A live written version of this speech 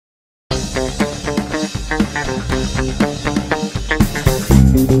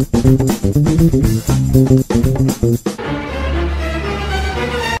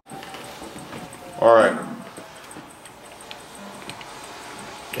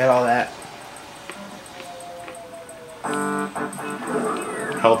Get all that.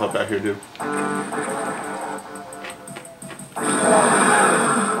 Health up back here, dude.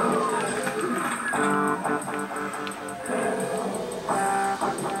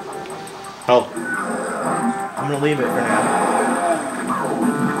 Help. I'm gonna leave it for now.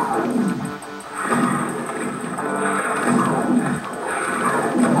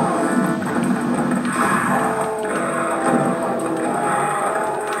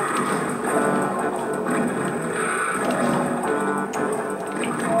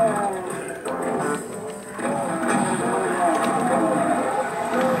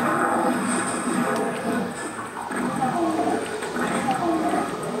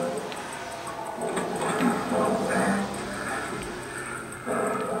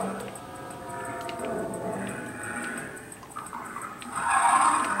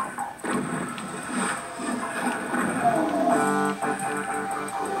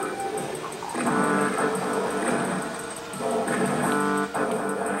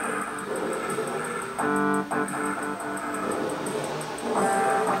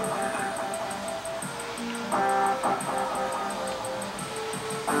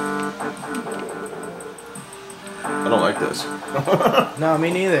 I don't like this. No,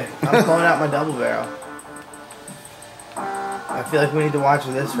 me neither. I'm pulling out my double barrel. I feel like we need to watch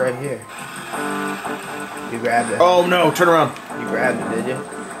this right here. You grabbed it. Oh no, turn around. You grabbed it, did you?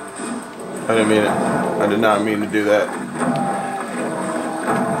 I didn't mean it. I did not mean to do that.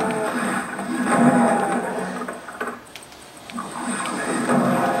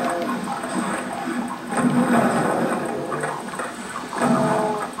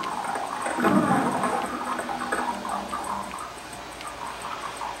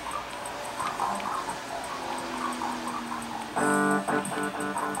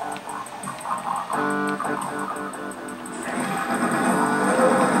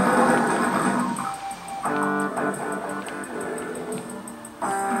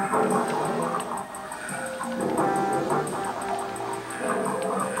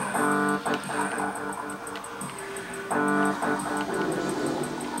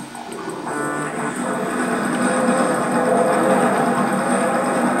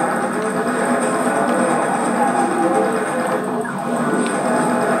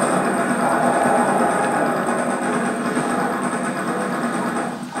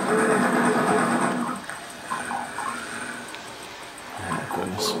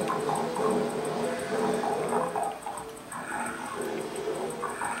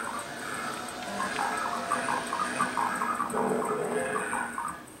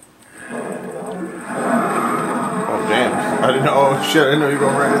 I didn't know. Oh shit! I didn't know you were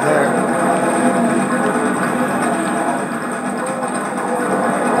going right in there.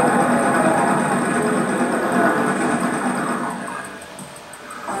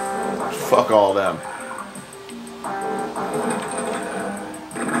 Fuck all them.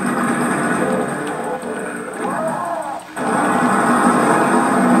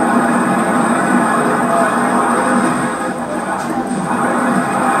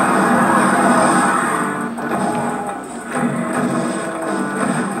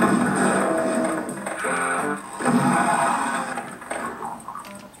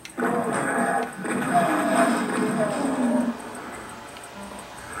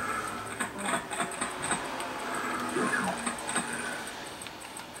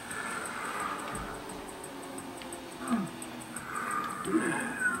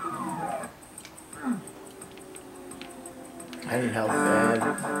 I need help bad.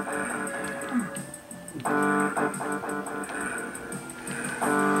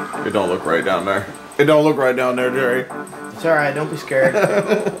 It don't look right down there. It don't look right down there, Jerry. It's alright, don't be scared. I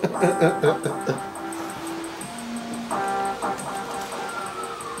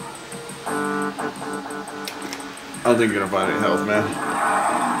don't think you're gonna find any health, man.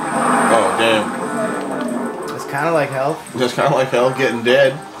 Oh, damn. It's kind of like health. Just kind of like hell, getting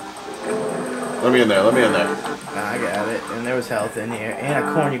dead. Let me in there, let me in there. Nah, I got it. And there was health in here. And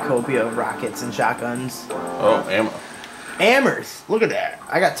a cornucopia of rockets and shotguns. Oh, ammo. Hammers! Look at that.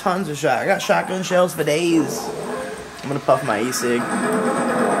 I got tons of shot. I got shotgun shells for days. I'm gonna puff my e-cig.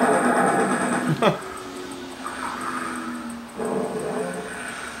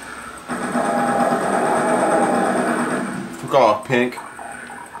 Fuck off, Pink.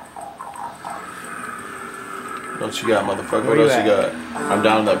 What else you got, motherfucker? What else you got? I'm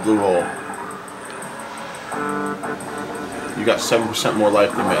down in that blue hole. You got 7% more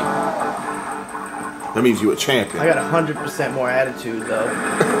life than me. That means you a champion. I got 100% more attitude, though.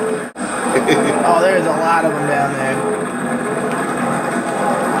 Oh, there's a lot of them down there.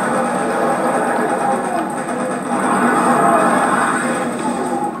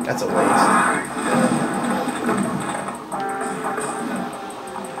 That's a waste.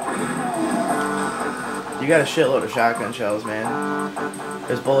 You got a shitload of shotgun shells, man.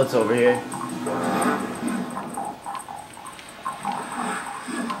 There's bullets over here.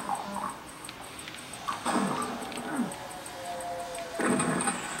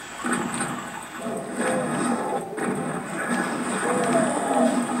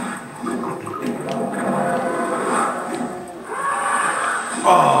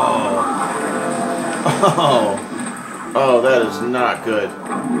 Oh, that is not good.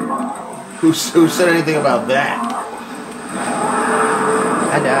 Who said anything about that?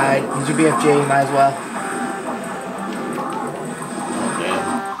 I died. He's your BFJ, you might as well.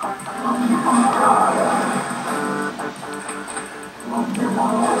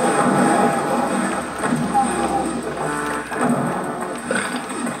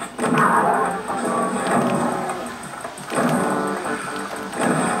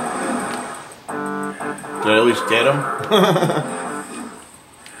 Did I at least get him?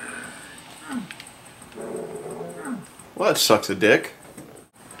 Well, that sucks a dick.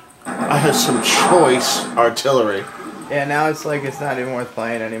 I have some choice artillery. Yeah, now it's like it's not even worth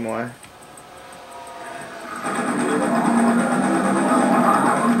playing anymore.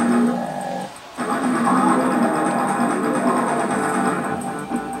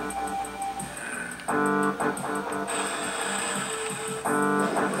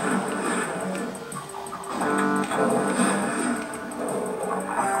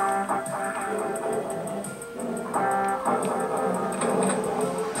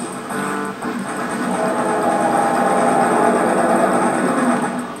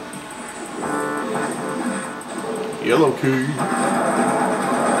 Yellow key.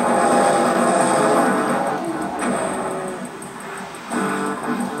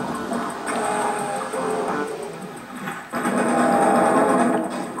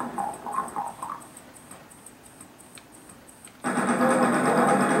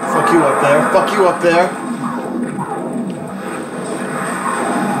 Fuck you up there. Fuck you up there.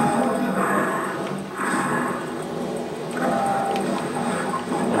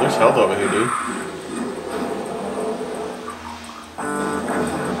 Well, there's health over here, dude.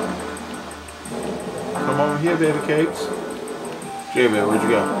 Come over here, baby cakes. J-Man, where'd you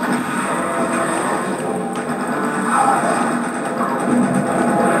go?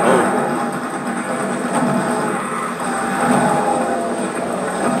 Oh.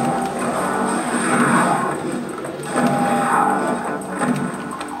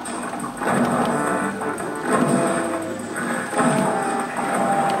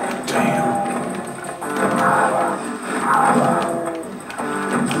 Damn.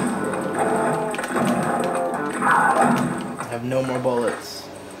 I have no more bullets.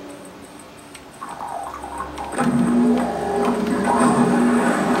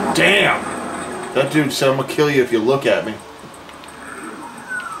 Damn! That dude said I'm gonna kill you if you look at me.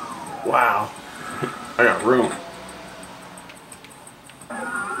 Wow. I got room.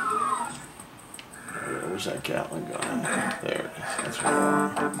 Where's that Gatling gun? There it is. That's what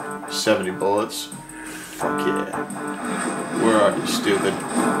I want. 70 bullets. Fuck yeah. Where are you, stupid?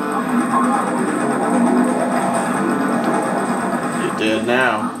 You're dead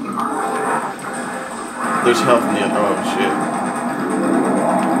now. There's health in the other. Oh shit.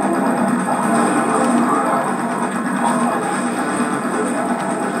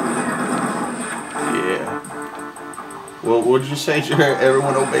 Yeah. Well, what'd you say, Jared?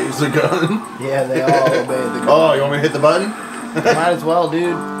 Everyone obeys the gun? Yeah, they all obey the gun. Oh, you want me to hit the button? Might as well,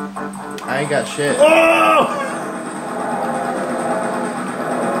 dude. I ain't got shit. Oh!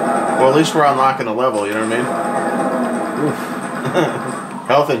 Well, at least we're unlocking a level, you know what I mean? Oof.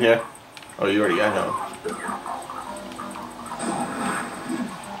 Health in here. Oh, you already got health.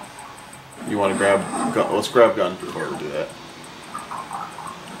 You want to grab gun? Let's grab guns before we do that.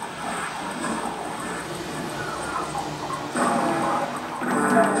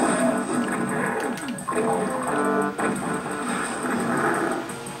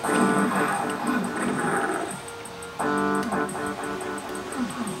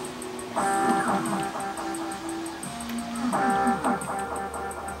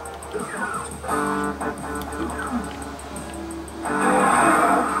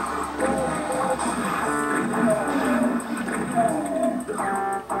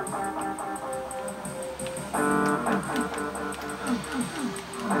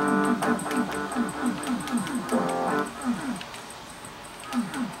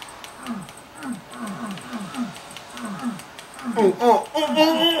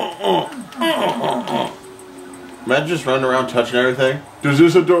 Imagine just running around touching everything. Is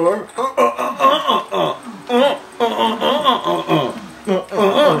this a door?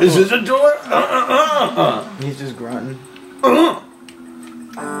 Is this a door? He's just grunting.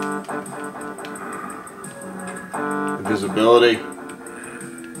 Invisibility.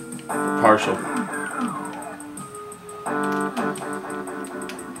 Partial.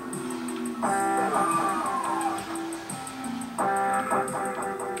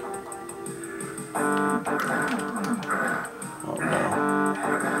 Oh no.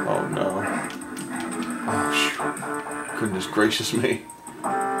 Oh no. Oh, goodness gracious me.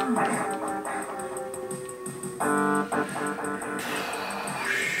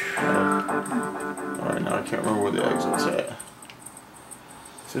 Alright, now I can't remember where the exit's at.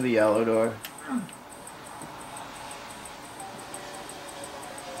 To the yellow door.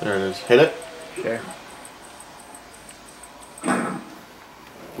 There it is. Hit it. Sure.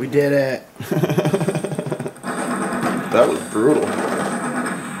 We did it. That was brutal.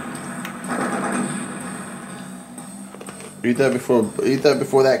 Eat that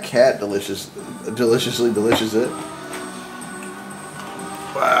before that cat deliciously delicious it.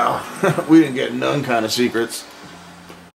 Wow. We didn't get none kind of secrets.